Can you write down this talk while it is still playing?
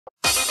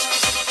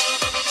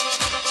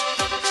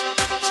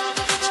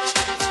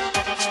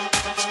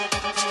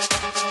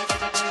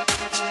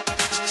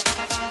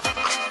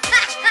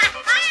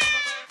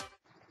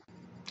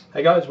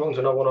Hey guys, welcome to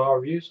another one of our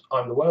reviews.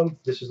 I'm the Worm,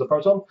 this is the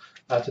Proton.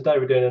 Today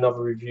we're doing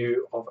another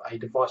review of a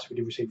device we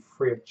did receive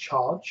free of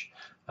charge.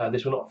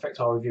 This will not affect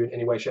our review in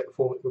any way, shape or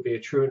form. It will be a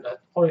true and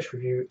honest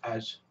review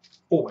as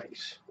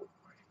always.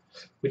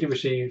 We did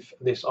receive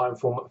this item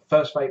from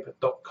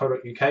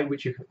FirstVape.co.uk,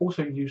 which you can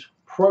also use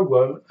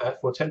ProWorm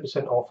for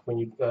 10% off when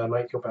you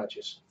make your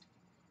purchase.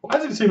 Why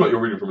does it seem like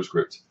you're reading from a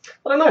script?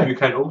 I don't know. You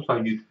can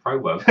also use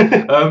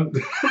ProWorm.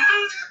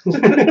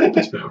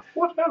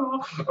 Whatever.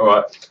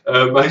 Alright,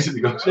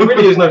 basically guys. There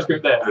really is no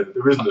script there.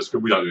 There isn't a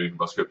script, we don't do anything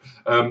by script.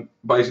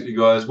 Basically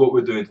guys, what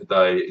we're doing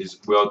today is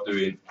we are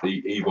doing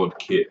the EVOD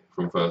kit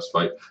from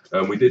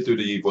FirstVape. We did do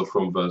the EVOD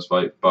from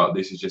FirstVape, but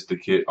this is just the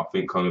kit, I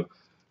think, kind of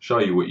show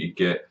you what you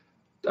get,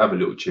 have a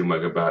little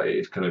chinwag about it.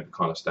 It's kind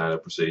of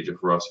standard procedure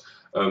for us.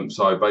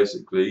 So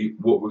basically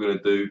what we're going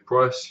to do,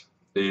 price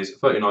is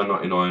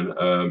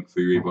 $39.99 for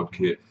your EVOD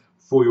kit.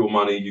 For your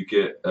money, you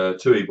get 2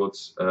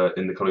 EVODs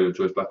in the colour of your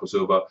choice, black or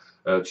silver,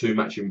 2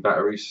 matching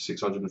batteries,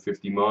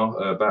 650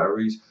 mAh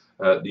batteries,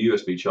 the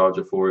USB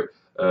charger for it.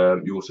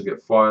 You also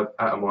get 5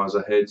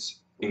 atomizer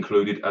heads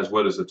included, as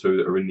well as the 2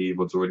 that are in the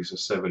EVODs already, so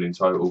 7 in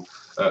total.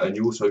 And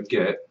you also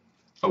get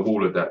a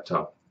wall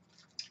adapter.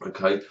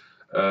 Okay,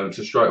 so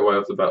straight away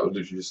off the bat, I was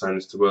literally just saying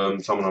this to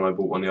someone I know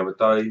bought one the other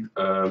day.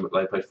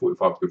 They paid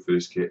 45 quid for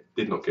this kit,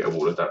 did not get a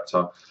wall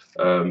adapter,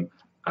 and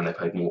they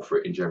paid more for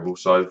it in general.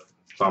 So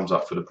thumbs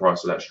up for the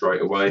price of that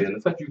straight away, and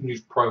the fact you can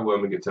use ProWorm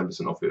and get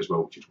 10% off it as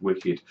well, which is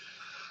wicked.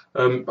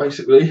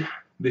 Basically,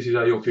 this is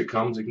how your kit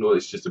comes. Ignore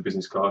it's just a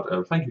business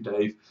card. Thank you,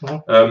 Dave.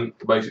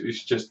 Basically,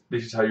 it's just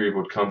this is how your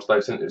EVOD comes.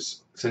 They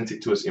sent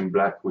it to us in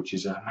black, which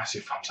is a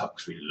massive thumbs up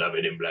because we love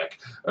it in black.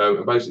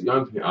 And basically, you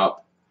open it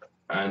up,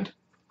 and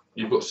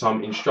you've got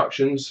some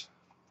instructions,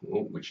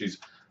 which is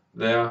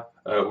there,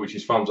 which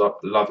is thumbs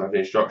up. Love having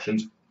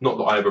instructions. Not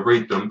that I ever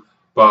read them,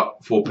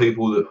 but for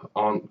people that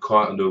aren't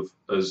kind of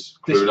as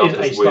clued up as we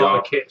are. This is a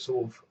starter kit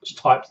sort of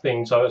type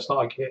thing, so a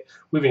starter kit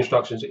with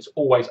instructions, it's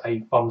always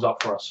a thumbs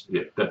up for us.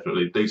 Yeah,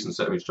 definitely. A decent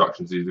set of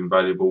instructions is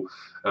invaluable.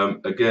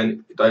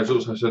 Again, Dave's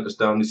also sent us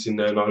down this in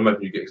there, and I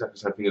imagine you get exactly the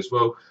same thing as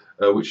well,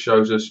 which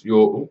shows us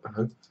your...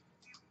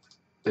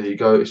 there you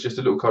go, it's just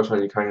a little code on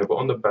your Kanger, but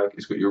on the back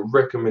it's got your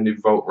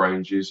recommended volt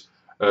ranges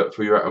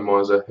for your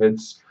atomizer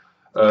heads,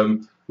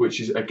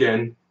 which is,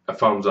 again, a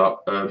thumbs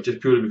up,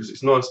 just purely because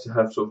it's nice to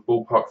have sort of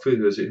ballpark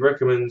figures. It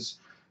recommends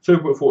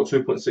 2.4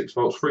 to 2.6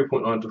 volts,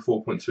 3.9 to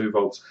 4.2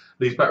 volts.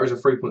 These batteries are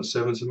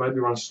 3.7, so maybe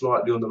run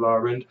slightly on the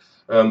lower end,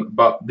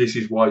 but this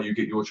is why you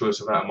get your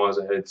choice of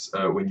atomizer heads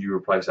when you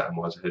replace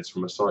atomizer heads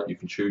from a site. You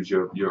can choose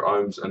your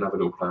ohms and have a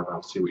little play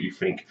about, see what you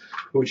think,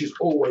 which is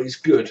always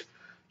good.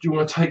 Do you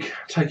want to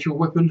take your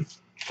weapon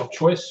of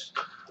choice?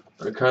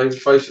 Okay,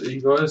 basically,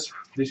 you guys,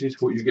 this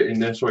is what you get in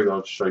there. Sorry,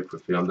 I'll just show you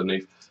quickly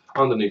underneath.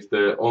 Underneath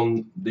there,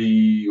 on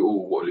the,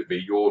 what would it be?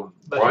 Your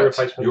right.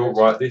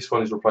 This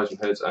one is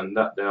replacement heads, and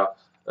that there,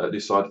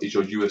 this side is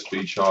your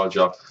USB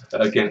charger.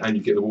 Again, and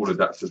you get the wall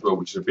adapter as well,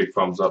 which is a big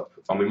thumbs up.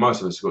 I mean,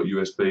 most of us have got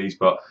USBs,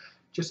 but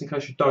just in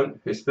case you don't,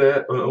 it's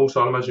there. And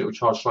also, I imagine it will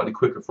charge slightly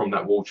quicker from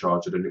that wall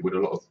charger than it would a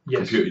lot of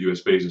computer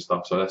USBs and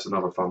stuff. So that's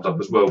another thumbs up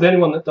as well. The only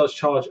one that does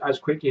charge as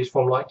quick is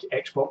from like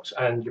Xbox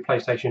and your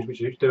PlayStations,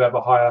 which do have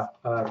a higher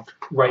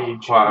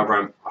rating, higher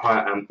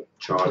amp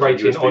charge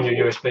rating on your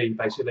USB.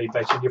 Basically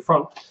your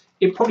front.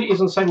 It probably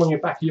isn't the same on your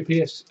back. Your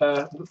your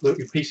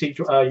PC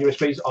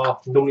USBs are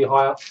normally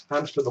higher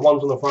amps, but the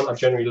ones on the front are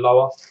generally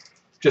lower,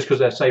 just because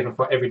they're safer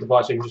for every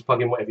device. So you can just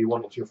plug in whatever you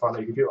want into your front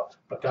of your computer.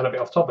 But going a bit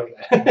off topic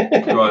there.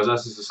 Guys,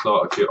 this is the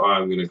starter kit. I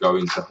am going to go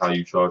into how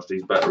you charge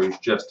these batteries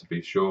just to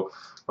be sure.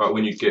 Right,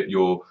 when you get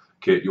your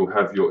kit, you'll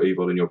have your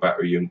EVOD and your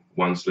battery in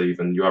one sleeve,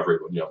 and your other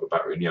EVOD and your other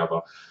battery in the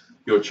other.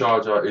 Your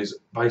charger is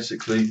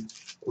basically.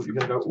 Oh, you're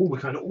going to go. Oh, we're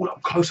going all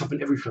up close up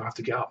and everything. I have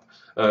to get up.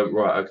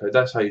 Right, okay,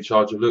 that's how your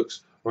charger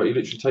looks. Right, you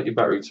literally take your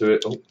battery to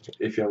it. Oh,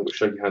 if you haven't got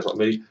shaky hands like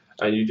me,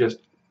 and you just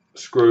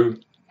screw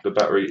the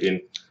battery in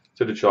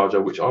to the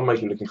charger, which I'm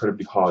making look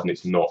incredibly hard, and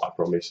it's not, I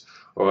promise.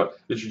 Alright,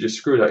 literally just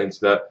screw that into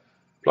that,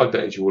 plug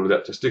that into your wall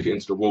adapter, stick it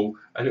into the wall,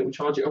 and it will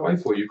charge it away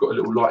for you. You've got a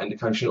little light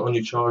indication on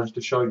your charger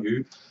to show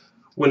you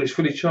when it's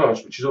fully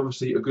charged, which is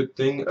obviously a good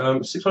thing.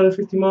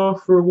 650 mAh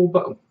for a wall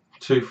button.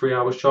 2-3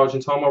 hours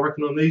charging time, I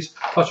reckon, on these.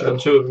 Plus you've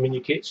got 2 of them in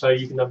your kit, so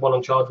you can have one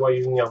on charge while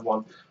using the other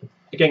one.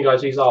 Again,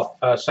 guys, these are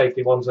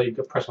safety ones that you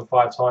can press on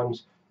 5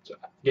 times to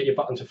get your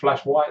button to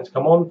flash white and to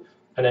come on,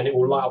 and then it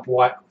will light up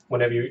white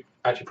whenever you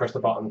actually press the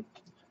button.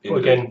 Or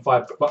again,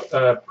 5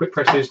 quick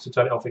presses to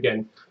turn it off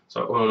again.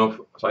 So on and off,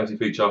 safety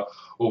feature,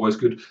 always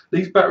good.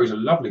 These batteries are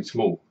lovely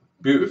small,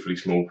 beautifully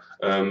small,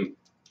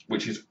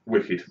 which is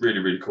wicked, really,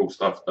 really cool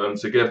stuff.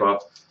 Together,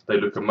 they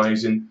look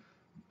amazing.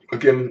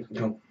 Again,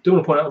 do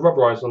want to point out the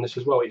rubberizer on this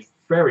as well. It's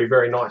very,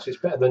 very nice. It's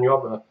better than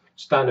your other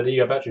standard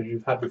EVOD batteries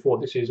you've had before.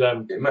 This is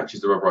it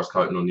matches the rubberized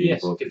coating on the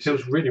EVOD. It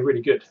feels really,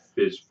 really good.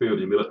 It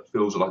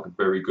feels like a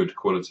very good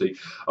quality.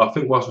 I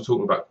think whilst we're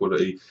talking about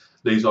quality,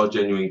 these are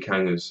genuine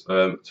Kangers.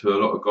 To a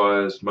lot of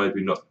guys,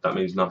 maybe not. That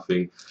means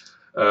nothing.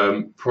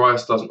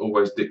 Price doesn't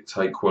always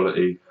dictate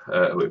quality.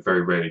 It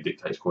very rarely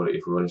dictates quality,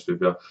 if we're honest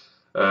with you.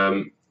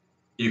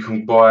 You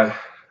can buy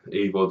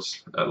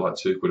EVODs at like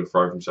 £2 a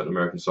throw from certain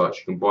American sites.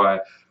 You can buy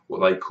what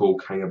they call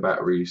Kanger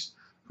batteries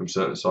from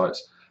certain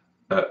sites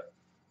at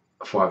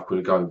 £5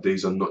 a go.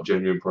 These are not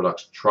genuine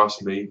products.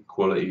 Trust me,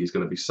 quality is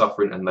going to be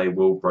suffering and they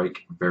will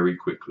break very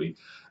quickly.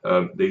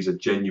 These are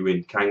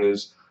genuine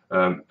Kangers,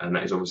 and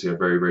that is obviously a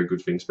very, very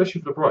good thing,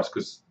 especially for the price,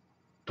 because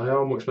they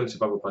are more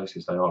expensive other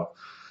places. They are.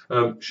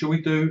 Should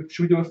we do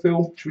a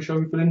fill? Should we show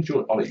you filling?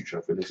 I'll let you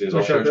show filling.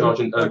 I'll show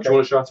charging. Okay. Do you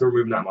want to show how to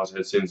remove an atomizer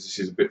head since this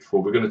is a bit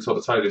full? We're going to talk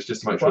to Taylor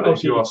just to make sure that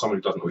if you are someone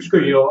who doesn't know what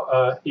screw your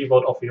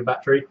EVOD off of your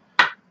battery.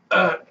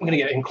 We're going to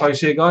get in close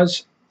here,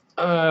 guys.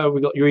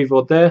 We've got your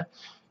EVOD there.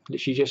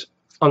 Literally just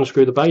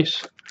unscrew the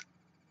base.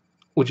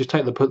 We'll just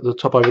take the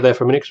top over there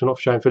for a minute because we're not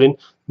showing filling.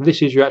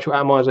 This is your actual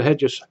atomizer head.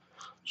 Just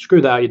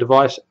screw that out of your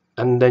device,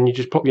 and then you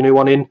just pop your new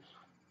one in,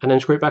 and then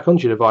screw it back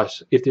onto your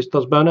device if this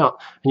does burn out.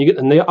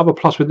 And the other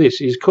plus with this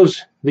is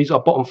because these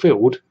are bottom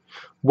filled,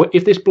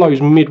 if this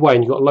blows midway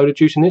and you've got a load of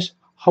juice in this,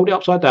 hold it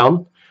upside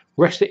down,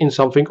 rest it in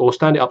something, or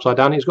stand it upside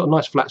down. It's got a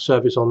nice flat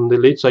surface on the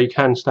lid, so you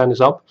can stand this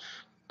up.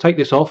 Take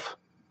this off,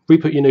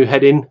 re-put your new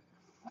head in,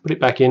 put it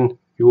back in,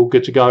 you're all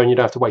good to go, and you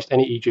don't have to waste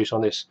any e-juice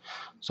on this.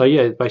 So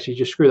yeah, basically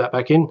just screw that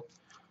back in.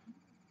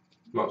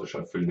 Might as well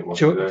show filling it once.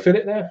 Fill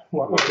it there.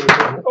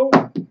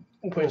 Oh,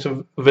 we'll put in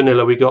some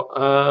vanilla. We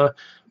got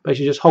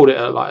basically just hold it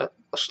at like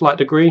a slight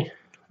degree,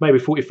 maybe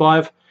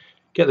 45.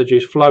 Get the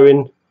juice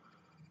flowing.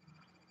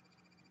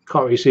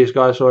 Can't really see this,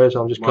 guys. Sorry,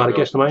 so I'm just kind of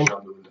guesstimating.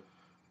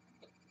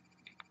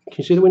 Can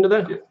you see the window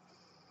there? Yeah.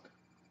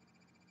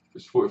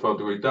 It's 45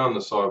 degrees down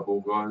the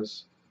sidewall,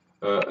 guys,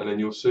 and then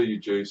you'll see your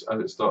juice as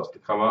it starts to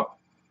come up.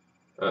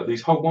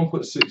 These hold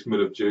 1.6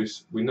 ml of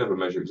juice. We never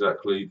measure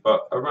exactly,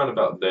 but around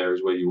about there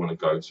is where you want to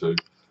go to.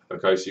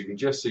 Okay, so you can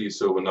just see your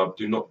silver nub.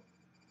 Do not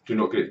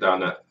get it down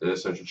that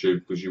central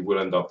tube, because you will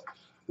end up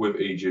with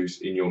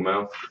e-juice in your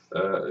mouth.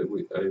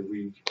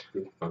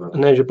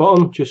 And there's your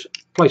bottom. Just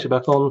place it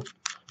back on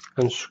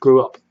and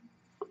screw up.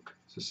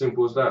 It's as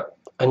simple as that.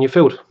 And you're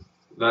filled.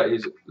 That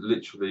is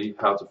literally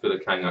how to fill a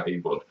Kanger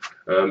EVOD.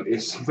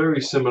 It's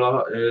very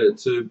similar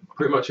to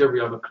pretty much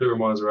every other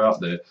clearomizer out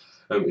there.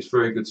 It's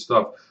very good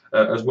stuff.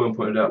 As Will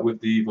pointed out,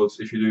 with the EVODs,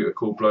 if you do a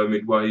cool blow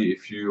midway,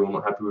 if you are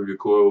not happy with your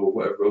coil or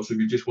whatever else, if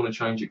you just want to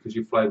change it because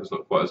your flavour's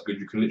not quite as good,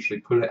 you can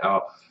literally pull it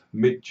out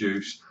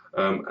mid-juice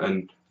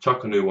and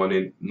chuck a new one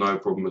in, no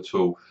problem at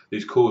all.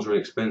 These coils are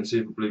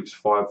inexpensive. I believe it's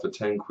 5 for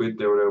 10 quid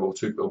there or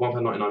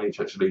 £1.99 each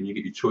actually, and you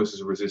get your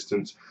choices of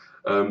resistance.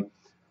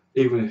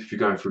 Even if you're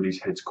going through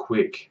these heads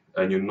quick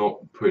and you're not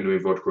putting them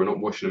in vodka or not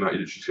washing them out,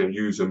 you're just going to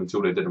use them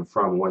until they're dead and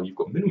throw them away. You've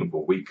got minimum of a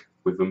week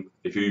with them.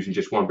 If you're using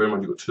just one, bear in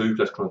mind you've got two,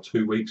 that's kind of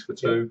 2 weeks for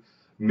two,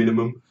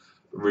 minimum.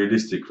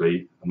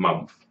 Realistically, a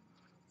month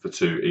for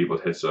two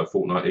EVOD heads, so a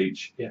fortnight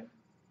each. Yeah.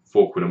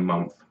 £4 a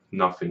month,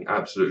 nothing,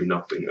 absolutely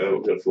nothing.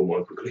 I'm going to film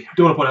mine quickly.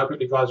 Do want to point out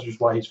quickly, guys,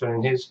 just why he's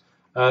filling his.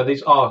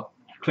 These are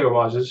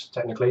clearomizers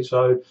technically,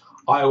 so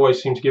I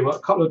always seem to give a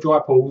couple of dry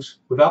pulls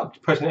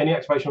without pressing any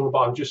activation on the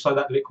button, just so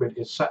that liquid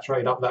is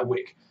saturated up that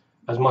wick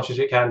as much as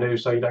it can do,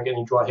 so you don't get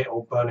any dry hit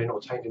or burning or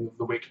tainting of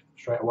the wick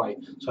straight away.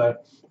 So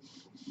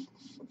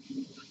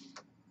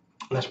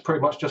that's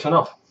pretty much just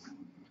enough.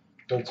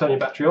 Then turn your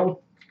battery on.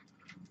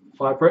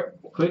 5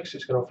 clicks,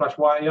 it's going to flash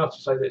white at you to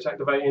say that it's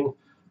activating,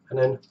 and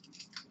then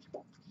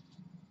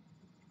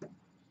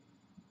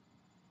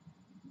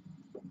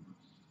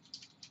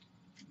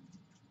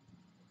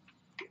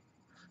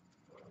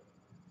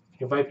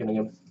you're vaping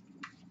again.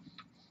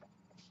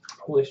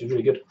 Oh, this is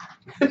really good.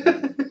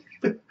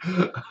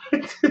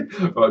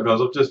 Right,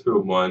 guys, I've just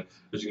filled mine.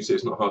 As you can see,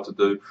 it's not hard to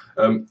do.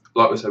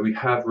 Like I say, we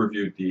have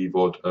reviewed the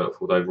EVOD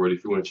for Dave already.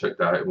 If you want to check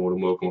that out, you're more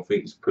than welcome. I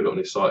think he's put it on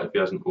his site if he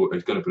hasn't, or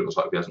he's going to put it on his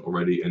site if he hasn't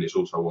already, and it's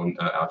also on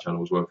our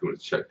channel as well if you want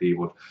to check the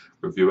EVOD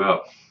review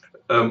out.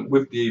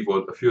 With the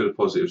EVOD, a few of the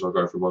positives I'll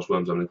go through whilst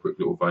Worm's having a quick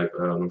little vape,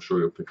 and I'm sure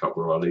you'll pick up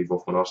where I leave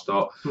off when I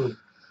start.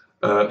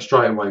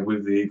 Straight away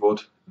with the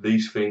EVOD,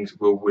 these things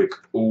will wick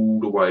all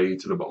the way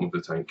to the bottom of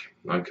the tank.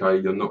 Okay,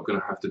 you're not going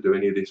to have to do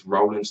any of this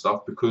rolling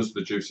stuff because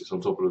the juice that's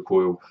on top of the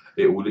coil,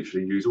 it will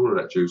literally use all of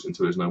that juice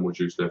until there's no more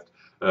juice left.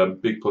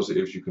 Big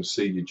positives, you can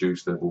see your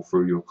juice level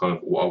through your kind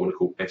of what I want to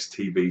call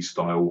STB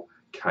style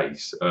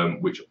case,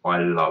 which I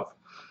love.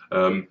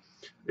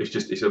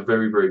 It's a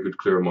very, very good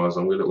clearomizer.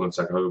 I'm going to let one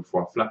take over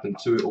before I flap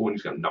into it all, and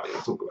he's got nothing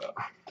to talk about.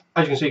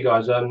 As you can see,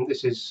 guys,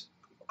 this is,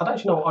 I don't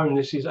actually know what ohm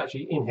this is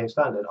actually in here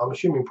standard. I'm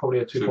assuming probably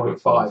a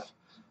 2.5.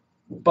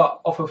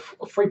 But off of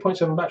a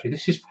 3.7 battery,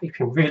 this is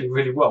vaping really,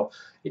 really well.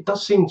 It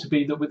does seem to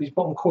be that with these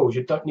bottom coils,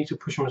 you don't need to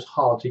push them as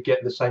hard to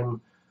get the same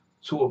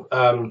sort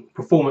of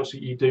performance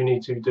that you do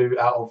need to do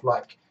out of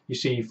like your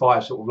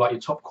CE5, sort of like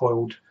your top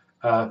coiled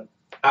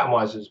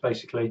atomizers,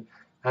 basically.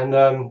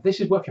 And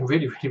this is working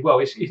really, really well.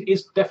 It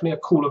is definitely a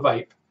cooler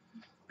vape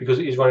because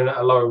it is running at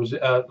a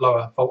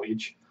lower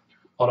voltage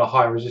on a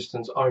higher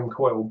resistance ohm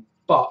coil.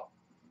 But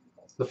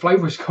the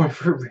flavour is coming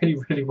through really,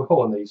 really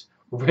well on these.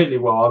 Really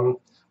well.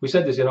 We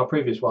said this in our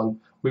previous one.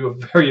 We were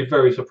very,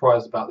 very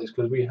surprised about this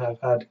because we have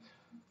had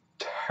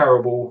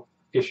terrible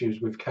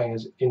issues with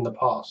Kangers in the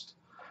past.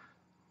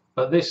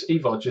 But this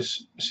EVOD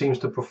just seems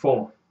to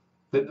perform.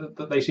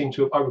 that they seem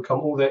to have overcome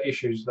all their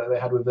issues that they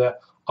had with their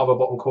other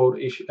bottom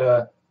cord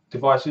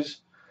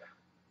devices.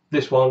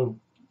 This one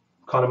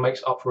kind of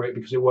makes up for it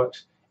because it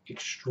works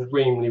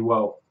extremely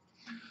well.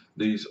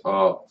 These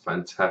are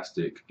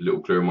fantastic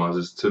little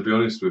clearomisers. To be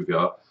honest with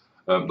you,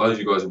 those of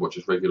you guys who watch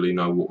us regularly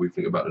know what we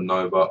think about the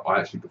Nova. I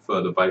actually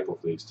prefer the vape of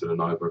these to the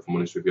Nova, if I'm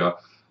honest with you.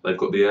 They've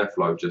got the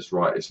airflow just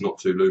right. It's not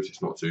too loose.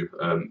 It's not too,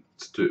 I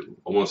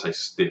want to say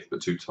stiff,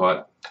 but too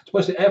tight. I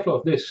suppose the airflow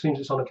of this, since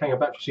it's on a Kanger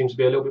battery, seems to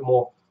be a little bit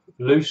more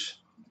loose,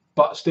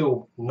 but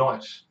still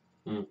nice.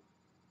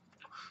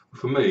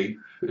 For me,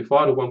 if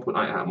I had a 1.8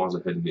 atomizer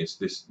head in this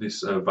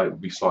vape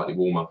would be slightly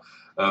warmer.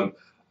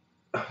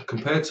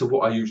 Compared to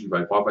what I usually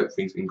vape, I vape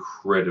things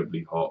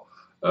incredibly hot.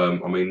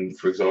 I mean,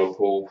 for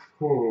example,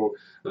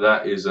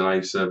 that is an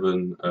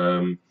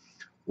A7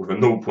 with a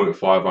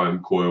 0.5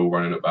 ohm coil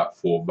running at about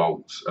 4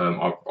 volts.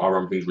 I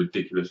run things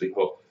ridiculously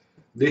hot.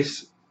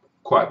 This,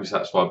 quite happy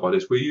satisfied by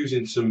this. We're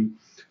using some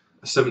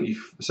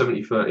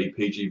 70-30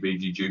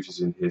 PG/VG juices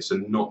in here, so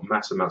not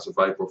massive amounts of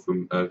vapor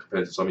from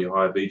compared to some of your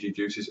higher VG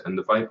juices, and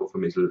the vapor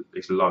from it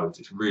is loads.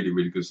 It's really,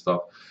 really good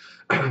stuff.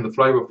 The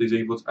flavour of these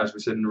eVods, as we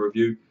said in the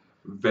review,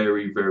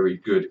 very, very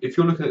good. If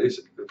you're looking at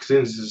this,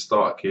 since this is a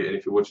starter kit, and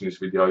if you're watching this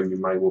video, you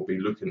may well be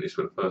looking at this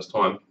for the first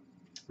time.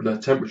 The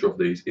temperature of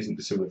these isn't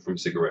dissimilar from a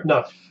cigarette.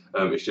 No.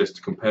 It's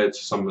just compared to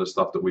some of the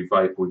stuff that we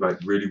vape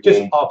really warm.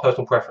 Just our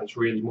personal preference,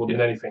 really, more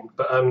than anything.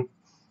 But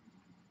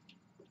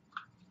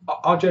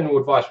our general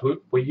advice,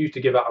 we used to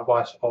give out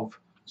advice of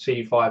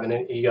CE5 and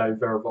an EO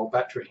Verivolt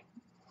battery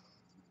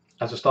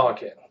as a starter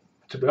kit.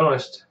 To be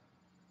honest,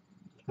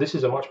 this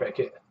is a much better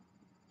kit.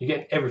 You're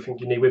getting everything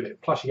you need with it.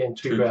 Plus, you're getting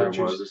two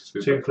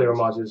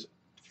clearomisers,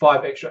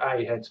 5 extra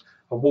AA heads,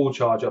 a wall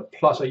charger,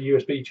 plus a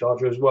USB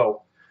charger as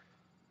well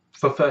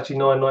for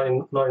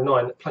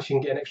 $39.99. Plus, you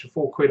can get an extra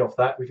 £4 off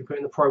that if you put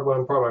in the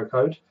Pro1 promo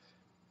code.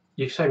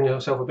 You're saving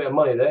yourself a bit of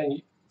money there,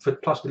 and for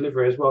plus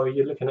delivery as well,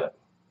 you're looking at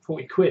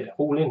 £40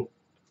 all in,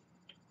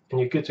 and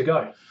you're good to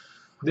go.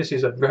 This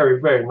is a very,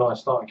 very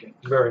nice starter kit.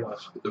 Very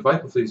nice. The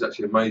vapor fleet is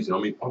actually amazing. I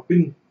mean, I've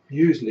been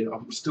using it.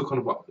 I'm still kind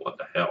of like, what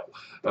the hell?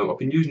 I've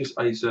been using this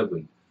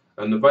A7,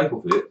 and the vapor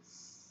fleet.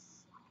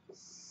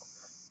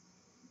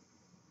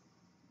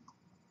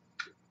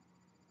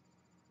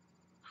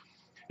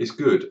 It's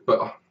good,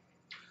 but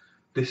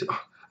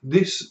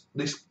this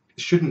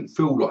shouldn't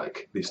feel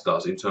like this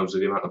does in terms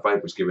of the amount of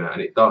vapor it's giving out,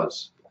 and it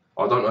does.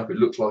 I don't know if it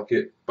looks like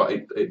it, but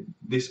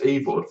this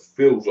EVOD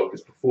feels like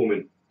it's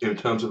performing in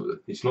terms of,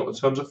 it's not in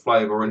terms of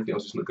flavour or anything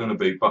else, it's not going to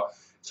be, but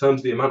in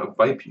terms of the amount of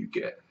vape you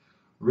get.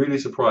 Really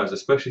surprised,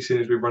 especially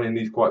since we're running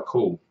these quite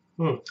cool.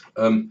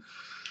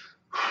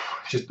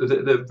 Just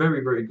they're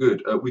very, very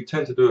good. We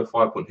tend to do a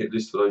 5-point hit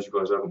list for those of you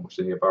guys who haven't watched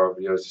any of our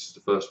videos. This is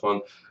the first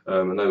one,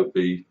 and they would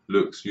be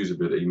looks,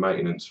 usability,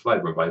 maintenance,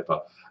 flavour and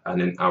vapour, and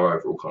then our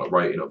overall kind of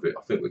rating of it.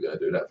 I think we're going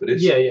to do that for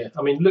this. Yeah.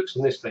 I mean, looks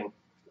on this thing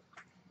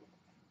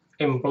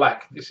in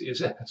black. This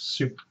is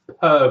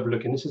superb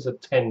looking. This is a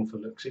 10 for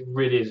looks. It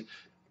really is.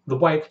 The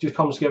way it just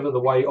comes together, the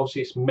way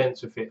obviously it's meant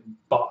to fit,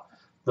 but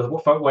the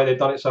way they've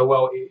done it so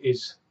well, it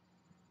is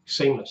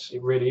seamless.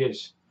 It really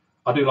is.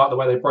 I do like the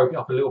way they broke it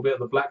up a little bit of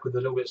the black with a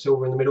little bit of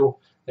silver in the middle.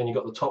 Then you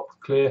got the top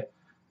clear.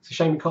 It's a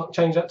shame you can't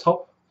change that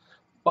top,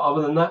 but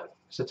other than that,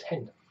 it's a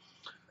 10.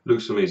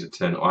 Looks for me as a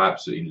 10. I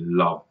absolutely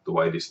love the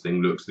way this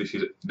thing looks. To be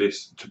honest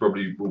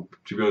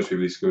with you,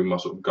 this is going to be my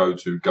sort of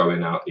go-to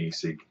going out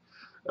e-cig.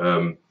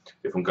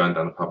 If I'm going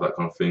down the pub, that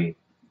kind of thing.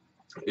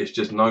 It's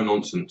just no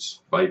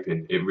nonsense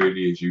vaping. It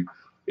really is.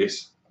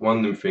 It's one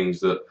of them things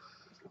that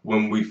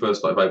when we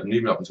first started vaping,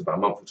 even up until about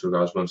a month or two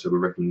ago, as well, so we're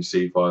recommending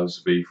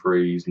C5s,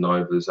 V3s,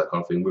 Novas, that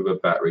kind of thing, with a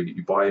battery that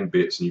you buy in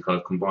bits and you kind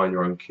of combine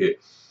your own kit.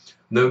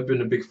 Never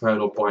been a big fan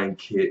of buying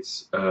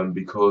kits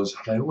because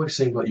they always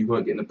seem like you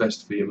weren't getting the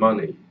best for your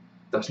money.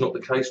 That's not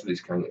the case with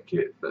this Kanger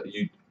kit.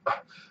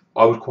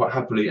 I would quite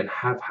happily and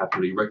have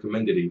happily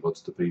recommended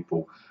eVods to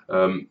people.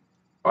 I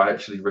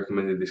actually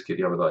recommended this kit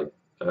the other day.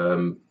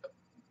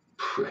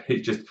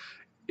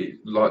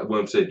 Like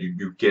Worm said,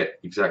 you get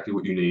exactly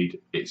what you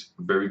need. It's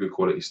very good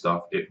quality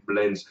stuff. It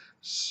blends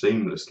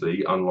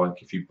seamlessly,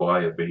 unlike if you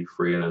buy a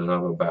V3 and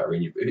another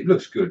battery. And it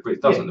looks good, but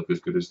it doesn't look as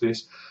good as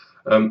this.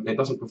 It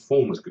doesn't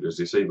perform as good as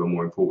this either,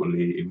 more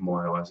importantly, in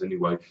my eyes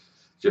anyway.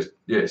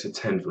 It's a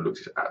 10 for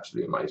looks. It's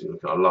absolutely amazing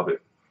looking. I love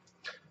it.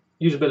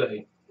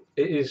 Usability.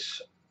 It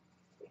is,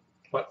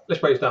 well,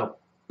 let's break it down.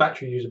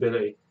 Battery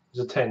usability is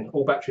a 10.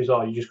 All batteries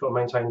are, you just got to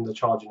maintain the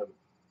charging them.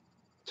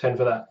 10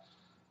 for that.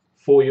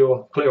 For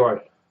your Clearo,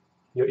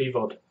 your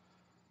EVOD,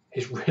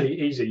 it's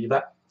really easy.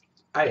 That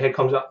 8-head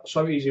comes out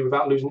so easy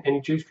without losing any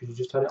juice because you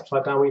just turn it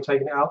upside down when you're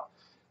taking it out.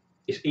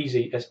 It's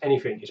easy as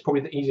anything. It's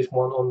probably the easiest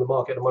one on the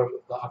market at the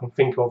moment that I can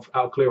think of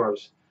out of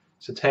Clearos.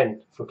 It's a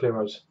 10 for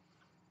Clearos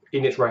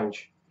in its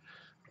range.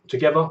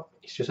 Together,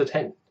 it's just a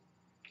 10.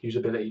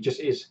 Usability, it just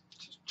is.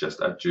 Just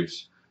add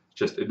juice.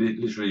 It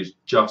literally is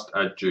just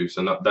add juice,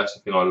 and that's the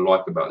thing I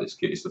like about this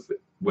kit. Is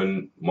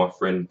when my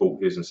friend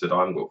bought his and said, I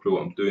haven't got a clue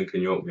what I'm doing,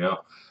 can you help me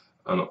out?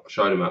 And I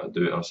showed him how to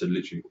do it, and I said,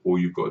 literally, all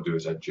you've got to do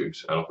is add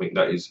juice. And I think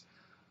that is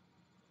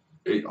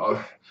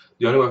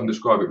The only way I can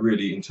describe it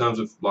really, in terms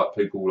of like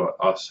people like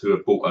us who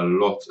have bought a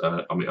lot,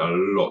 I mean a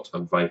lot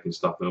of vaping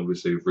stuff, and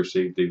obviously have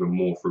received even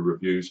more through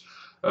reviews.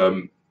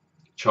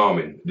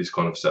 Charming, this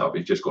kind of setup.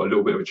 It's just got a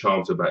little bit of a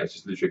charm to it. It's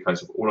just literally a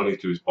case of all I need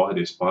to do is buy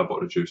this, buy a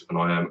bottle of juice, and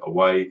I am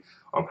away.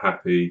 I'm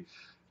happy.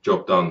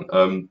 Job done.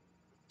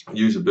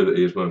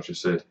 Usability, as well as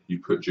just said, you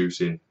put juice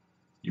in,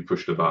 you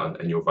push the button,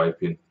 and you're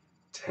vaping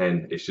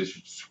 10. It's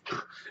just,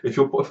 if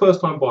you're a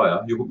first time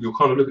buyer, you'll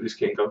kind of look at this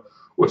kit and go,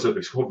 well,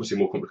 it's obviously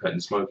more complicated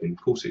than smoking.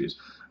 Of course it is.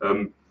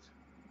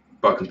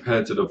 But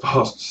compared to the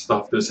vast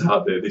stuff that's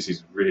out there, this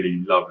is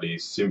really lovely,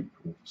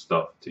 simple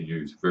stuff to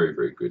use. Very,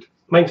 very good.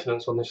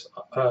 Maintenance on this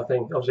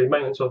thing. Obviously,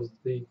 maintenance of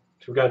the.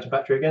 So we're going to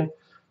battery again.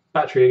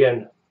 Battery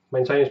again.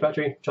 Maintaining this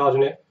battery,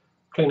 charging it,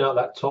 clean out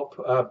that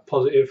top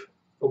positive.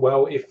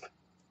 Well,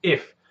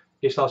 if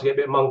it starts to get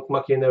a bit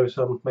mucky and there was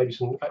maybe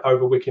some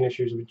overwicking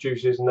issues with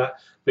juices and that,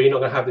 but you're not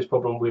going to have this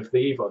problem with the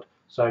EVOD.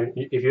 So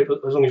if you,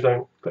 as long as you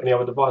don't put any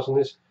other device on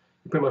this,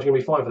 you're pretty much going to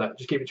be fine for that.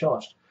 Just keep it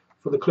charged.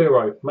 For the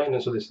Clearo,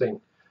 maintenance of this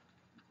thing,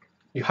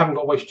 you haven't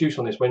got to waste juice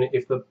on this.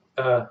 If the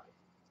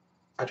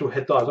actual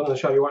head dies, I'm going to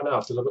show you right now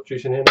because I've got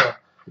juice in here now.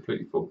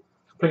 Completely full.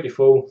 Completely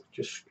full.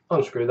 Just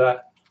unscrew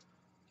that.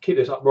 Keep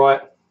this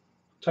upright.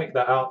 Take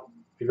that out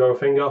with your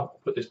finger.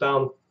 Put this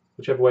down,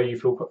 whichever way you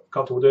feel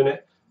comfortable doing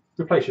it.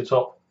 Replace your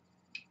top.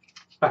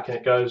 Back in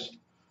it goes.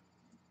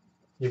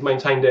 You've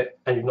maintained it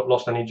and you've not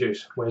lost any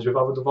juice. Whereas with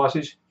other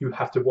devices, you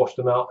have to wash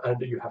them out and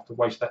you have to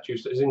waste that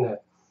juice that is in there.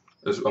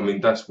 I mean,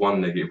 that's one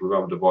negative with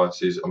other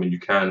devices. I mean, you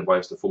can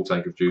waste a full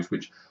tank of juice,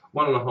 which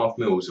 1.5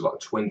 mils is like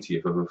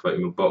 20th of a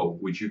 30ml bottle,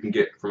 which you can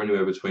get from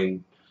anywhere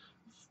between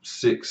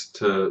 6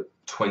 to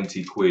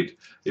 20 quid.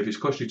 If it's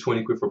cost you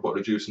 20 quid for a bottle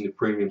of juice and the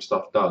premium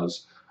stuff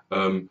does,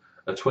 a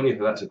 20th of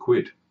that's a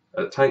quid.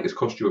 A tank has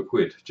cost you a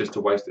quid just to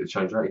waste it to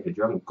change out your head.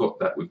 You haven't got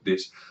that with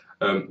this.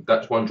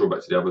 That's one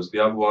drawback to the others. The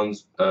other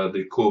ones,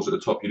 the coils at the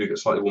top, you do get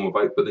slightly warmer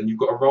vape, but then you've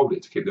got to roll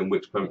it to keep them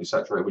wicks permanently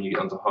saturated. When you get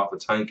under half a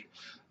tank,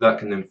 that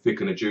can then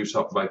thicken the juice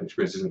up. The vaping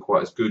experience isn't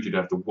quite as good. You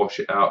don't have to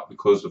wash it out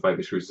because the vaping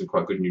experience isn't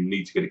quite good and you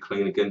need to get it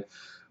clean again.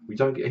 We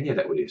don't get any of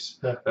that with this.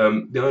 Yeah.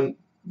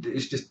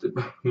 It's just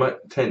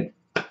 10.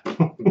 I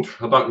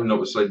don't really know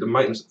what to say. The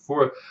maintenance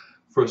for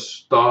a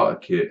starter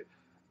kit,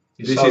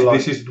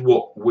 this is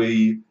what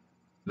we,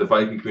 the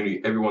vaping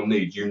community, everyone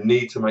needs. You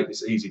need to make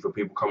this easy for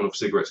people coming off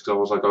cigarettes, because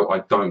otherwise I go, I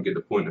don't get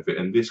the point of it.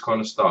 And this kind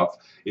of stuff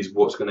is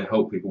what's going to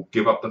help people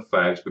give up the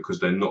fags because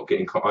they're not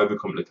getting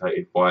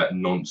overcomplicated by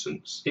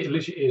nonsense. It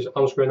literally is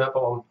unscrewing that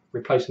bottom,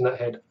 replacing that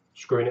head,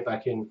 screwing it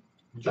back in.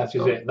 That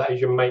is it. That is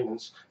your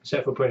maintenance,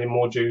 except for putting in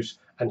more juice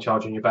and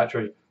charging your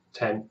battery.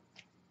 10.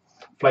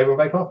 Flavour and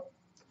vapor.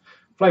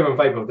 Flavour and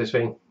vapor of this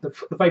thing. The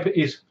vapor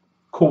is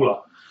cooler,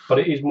 but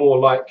it is more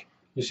like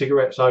your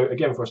cigarette. So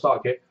again, for a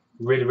starter kit,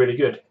 really, really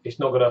good. It's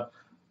not going to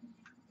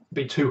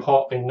be too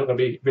hot and not going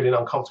to be really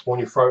uncomfortable in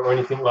your throat or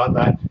anything like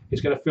that.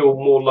 It's going to feel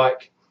more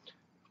like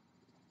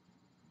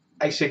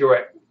a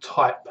cigarette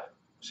type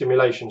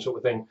simulation sort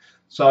of thing.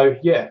 So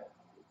yeah,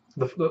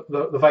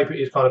 the vapor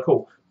is kind of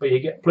cool, but you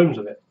get plumes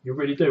of it. You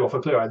really do off a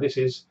Clearo. This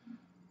is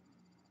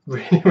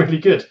really, really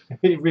good.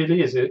 It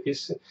really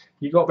is.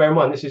 You got to bear in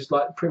mind, this is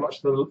like pretty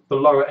much the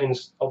lower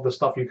ends of the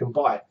stuff you can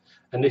buy,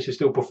 and this is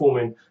still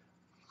performing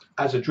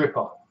as a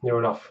dripper near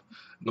enough.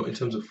 Not in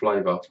terms of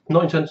flavour.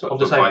 Not in terms of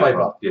the same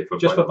flavour. Yeah,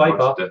 just for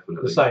vapor,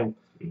 the same.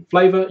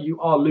 Flavour, you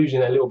are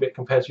losing a little bit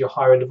compared to your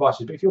higher end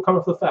devices. But if you're coming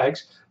off the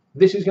fags,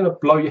 this is going to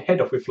blow your head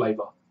off with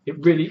flavour.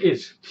 It really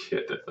is.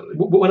 Yeah, definitely.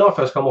 But when I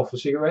first come off the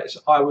cigarettes,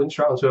 I went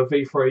straight onto a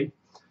V3,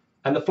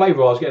 and the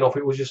flavour I was getting off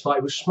it was just like,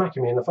 it was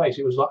smacking me in the face.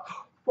 It was like,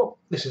 well,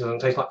 this doesn't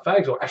taste like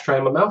fags or ashtray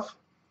in my mouth.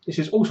 This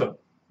is awesome.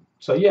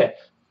 So yeah,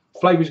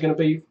 flavour is going to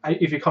be,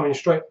 if you're coming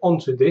straight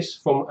onto this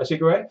from a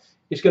cigarette,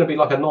 it's going to be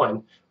like a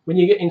 9. When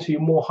you get into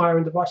your more higher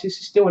end devices,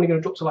 it's still only going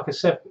to drop to like a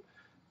 7.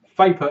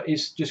 Vapor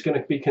is just going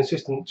to be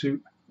consistent to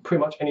pretty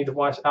much any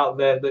device out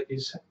there that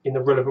is in the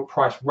relevant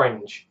price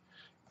range.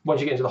 Once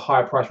you get into the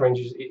higher price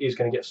ranges, it is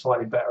going to get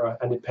slightly better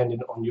and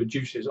dependent on your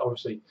juices,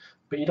 obviously.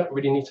 But you don't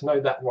really need to know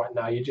that right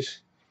now. You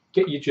just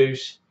get your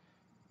juice,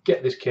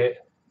 get this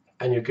kit,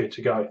 and you're good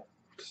to go.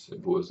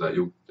 Simple as that.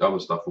 Your other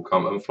stuff will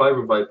come. And flavour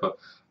and vapor,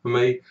 for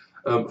me,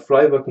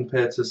 flavour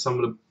compared to some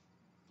of the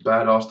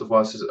badass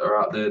devices that are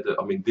out there, that,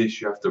 I mean,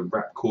 this you have to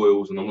wrap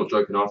coils, and I'm not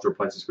joking, I have to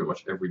replace this pretty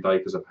much every day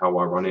because of how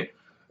I run it,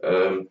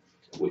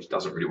 which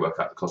doesn't really work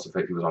out cost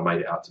effective as I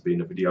made it out to be in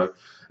the video.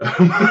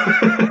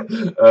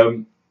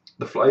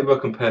 The flavour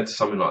compared to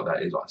something like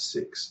that is like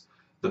 6.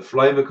 The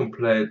flavour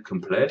compared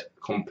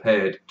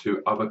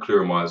to other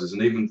Clearomizers,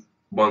 and even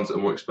ones that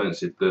are more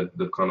expensive,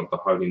 the kind of the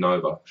Holy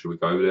Nova, should we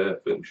go there? I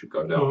think we should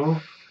go down.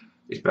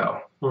 It's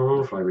better.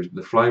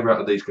 The flavour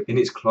out of these in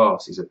its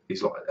class is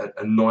like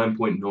a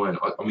 9.9.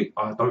 I mean,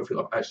 I don't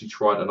think I've actually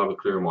tried another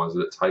Clearomizer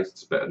that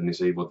tastes better than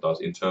this EVOD does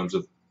in terms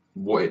of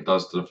what it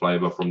does to the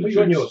flavour from the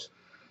juice. Yours?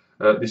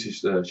 This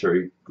is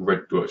cherry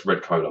red. Well, it's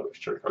red cola, but it's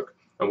cherry coke.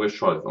 I'm going to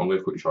try it. I'm going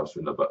to quickly try this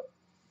window, but.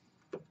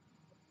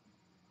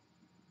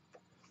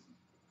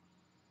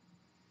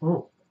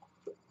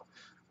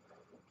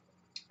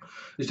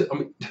 I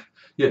mean,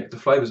 yeah, the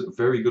flavours are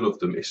very good of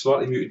them. It's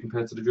slightly muted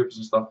compared to the drippers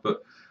and stuff,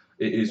 but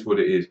it is what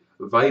it is.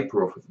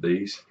 Vapour off of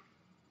these,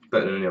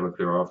 better than any other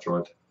clear I've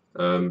tried.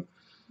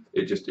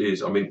 It just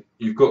is. I mean,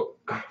 you've got,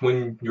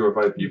 when you're a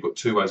vapor, you've got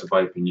two ways of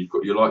vaping. You've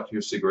got, you like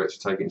your cigarettes,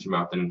 you take it into your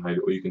mouth and inhale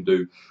it, or you can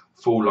do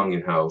full lung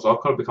inhales.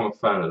 I've kind of become a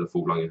fan of the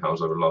full lung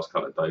inhales over the last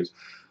couple of days.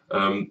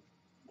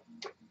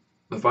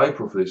 The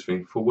vapour for this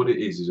thing, for what it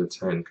is a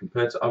 10.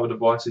 Compared to other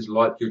devices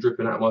like your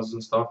dripping atomizers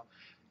and stuff,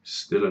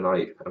 still an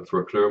 8. And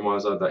for a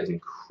clearomizer, that is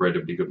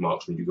incredibly good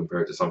marks when you compare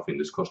it to something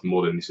that's cost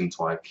more than this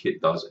entire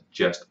kit does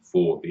just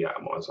for the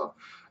atomizer.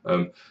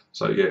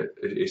 So yeah,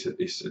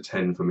 it's a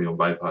 10 for me on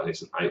vapor, and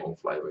it's an 8 on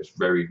flavour. It's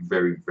very,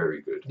 very,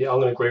 very good. Yeah, I'm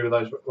going to agree with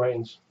those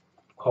ratings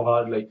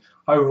wholeheartedly.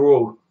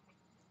 Overall,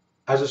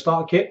 as a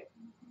starter kit,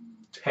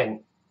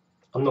 10.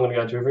 I'm not going to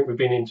go into everything. We've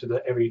been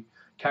into every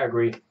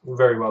category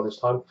very well this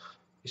time.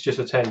 It's just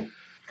a 10.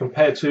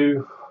 Compared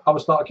to other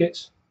starter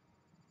kits,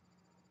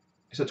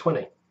 it's a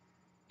 20.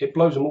 It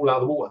blows them all out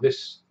of the water.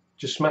 This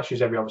just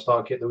smashes every other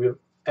starter kit that we've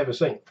ever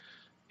seen.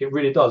 It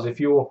really does. If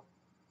you're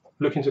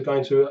looking to go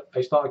into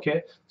a starter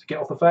kit to get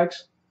off the fags,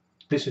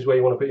 this is where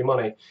you want to put your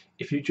money.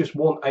 If you just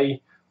want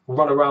a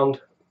run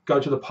around, go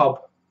to the pub,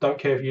 don't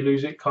care if you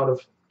lose it kind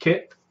of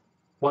kit,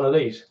 one of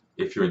these.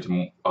 If you're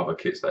into other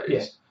kits, that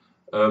is.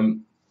 Yeah.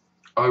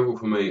 Overall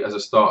for me, as a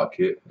starter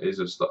kit, is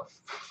a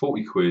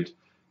 40 quid.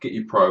 Get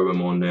your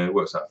program on there. It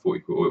works out 40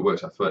 quid, or it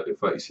works out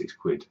 36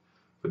 quid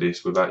for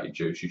this without your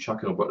juice. You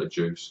chuck in a bottle of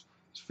juice.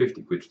 It's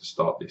 50 quid to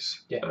start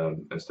this,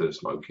 instead of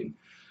smoking.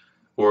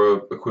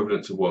 Or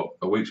equivalent to what,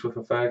 a week's worth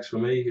of fags for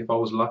me, if I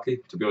was lucky.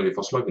 To be honest, if I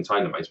was smoking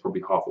TaylorMade, it's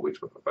probably half a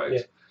week's worth of fags.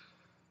 Yeah.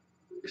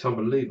 It's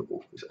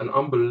unbelievable. It's an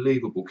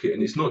unbelievable kit,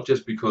 and it's not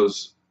just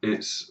because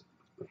it's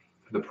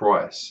the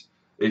price.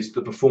 It's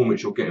the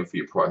performance you're getting for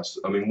your price.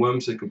 I mean,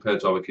 Worm said compared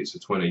to other kits for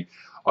 20.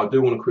 I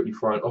do want to quickly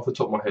throw in, off the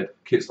top of my head,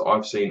 kits that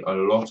I've seen a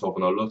lot of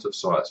on a lot of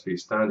sites. For your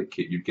standard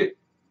kit, you get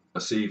a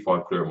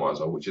CE5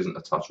 clearomizer, which isn't a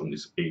touch on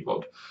this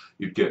EVOD.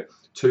 You'd get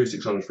 2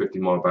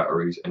 650mAh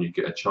batteries, and you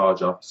get a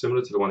charger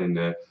similar to the one in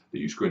there that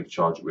you screw in to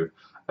charge it with.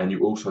 And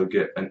you also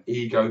get an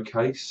ego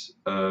case,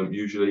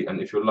 usually, and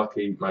if you're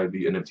lucky,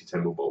 maybe an empty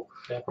 10mm ball,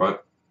 right?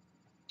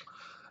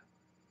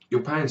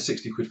 You're paying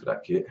 60 quid for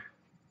that kit.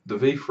 The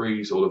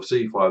V3s or the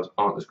C5s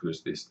aren't as good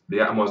as this.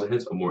 The atomizer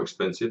heads are more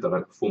expensive. They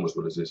don't perform as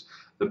well as this.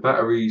 The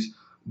batteries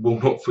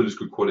will not feel as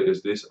good quality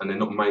as this, and they're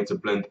not made to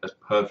blend as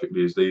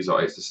perfectly as these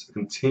are. It's this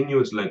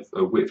continuous length,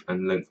 width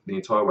and length the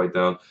entire way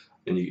down,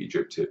 and you get your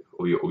drip tip,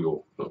 or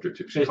your not drip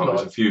tip, because you can't,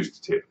 it's a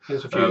fused tip.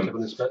 It's a fused tip on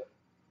this bit.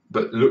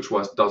 But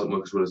looks-wise, it doesn't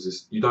work as well as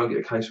this. You don't get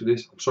a case with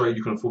this. I'm sorry,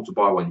 you can afford to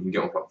buy one. You can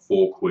get one for like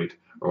 4 quid.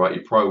 All right,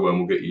 your Pro Worm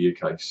will get you your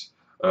case.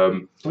 I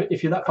mean,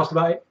 if you're that fussed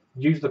about it,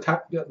 use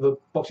the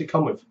box you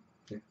come with.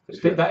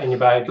 Stick that in your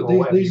bag, or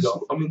whatever you've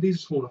got. I mean, these are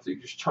small enough that you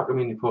can just chuck them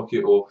in your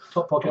pocket, or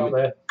top pocket up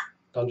there.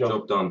 Done job.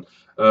 Job done.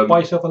 Buy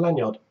yourself a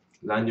lanyard.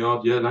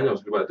 Lanyard, yeah, lanyard's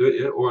a good way to do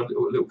it, yeah. Or a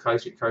little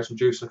case, you can carry some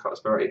juice, a couple of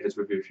spare 8 heads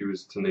with you if you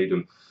was to need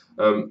them.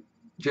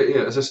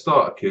 Yeah, as a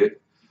starter kit,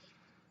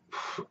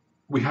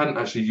 we hadn't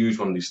actually used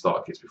one of these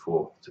starter kits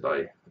before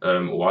today.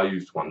 Or I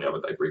used one the other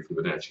day briefly,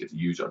 but didn't actually get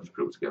to use it. I just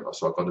put it all together,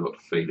 so I kind of got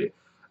to feel it.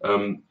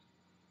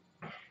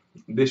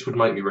 This would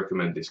make me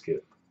recommend this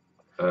kit.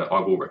 I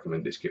will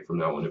recommend this kit from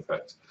now on, in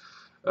fact.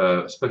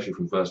 Especially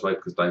from FirstVape,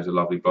 because Dave's a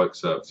lovely bloke,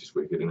 service is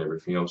wicked and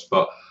everything else.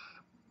 But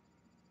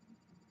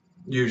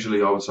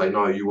usually I would say,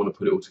 no, you want to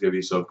put it all together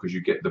yourself because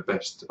you get the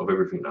best of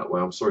everything that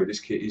way. I'm sorry, this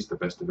kit is the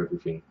best of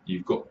everything.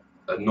 You've got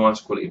a nice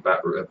quality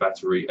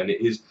battery, and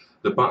it is,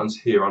 the buttons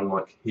here,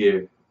 unlike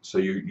here, so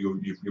you're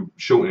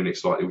shortening it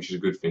slightly, which is a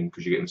good thing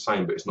because you're getting the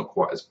same, but it's not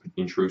quite as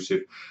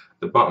intrusive.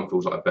 The button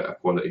feels like a better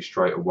quality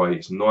straight away.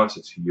 It's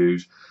nicer to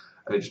use,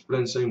 and it just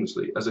blends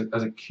seamlessly. As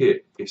a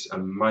kit, it's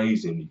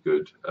amazingly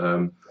good.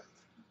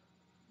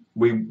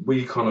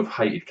 We kind of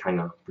hated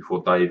Kanger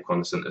before Dave kind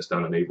of sent us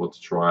down an EVOD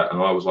to try it,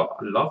 and I was like,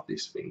 I love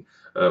this thing.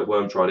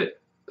 Worm tried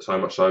it so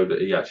much so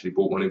that he actually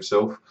bought one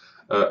himself,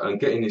 and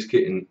getting this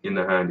kit in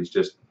the hand is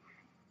just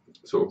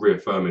sort of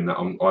reaffirming that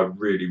I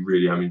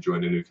really am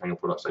enjoying the new Kanger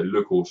products. They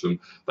look awesome,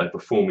 they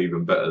perform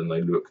even better than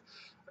they look,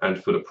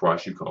 and for the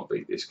price you can't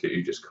beat this kit,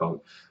 you just can't.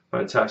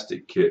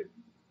 Fantastic kit,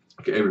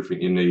 get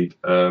everything you need,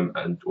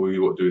 and all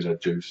you got to do is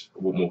add juice.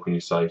 What more can you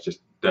say?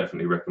 Just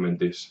definitely recommend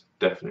this,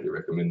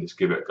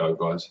 give it a go,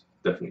 guys,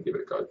 definitely give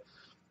it a go.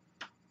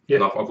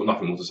 Yeah. I've got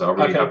nothing more to say. I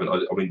really haven't.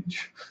 I mean,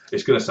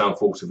 it's going to sound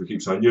false if we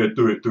keep saying, yeah,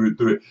 do it.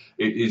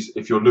 It is,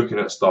 if you're looking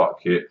at a starter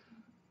kit,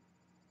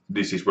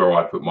 this is where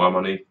I put my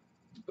money.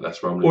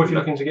 That's where I'm looking. Or if you're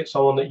looking to get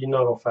someone that you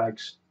know of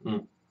fags,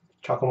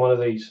 chuck on one of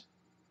these.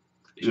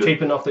 It's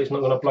cheap enough that it's not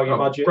going to blow your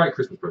budget. Great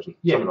Christmas present.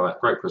 Yeah. Something like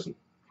that. Great present.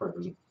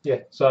 Yeah.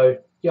 So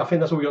yeah, I think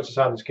that's all we got to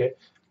say on this kit.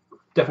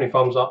 Definitely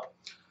thumbs up.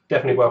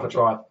 Definitely worth a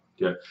try.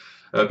 Yeah.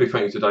 Big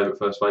thank you to Dave at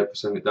FirstVape for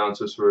sending it down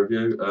to us for a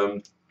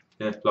review.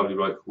 Yeah, lovely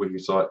bloke,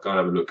 wicked site. Go and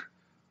have a look.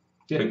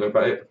 Yeah. Think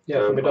about it. Yeah, I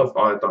don't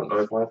know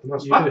if I have the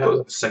mouse.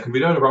 But second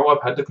video in a row,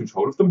 I've had the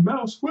control of the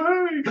mouse. Way.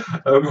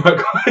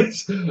 Right,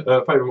 guys. Thank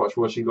you very much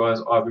for watching, guys.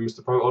 I've been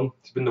Mr. Proton.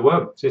 It's been the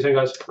Worm. See you soon,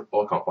 guys.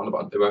 Oh, I can't find the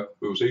button. Anyway,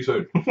 we will see you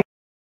soon.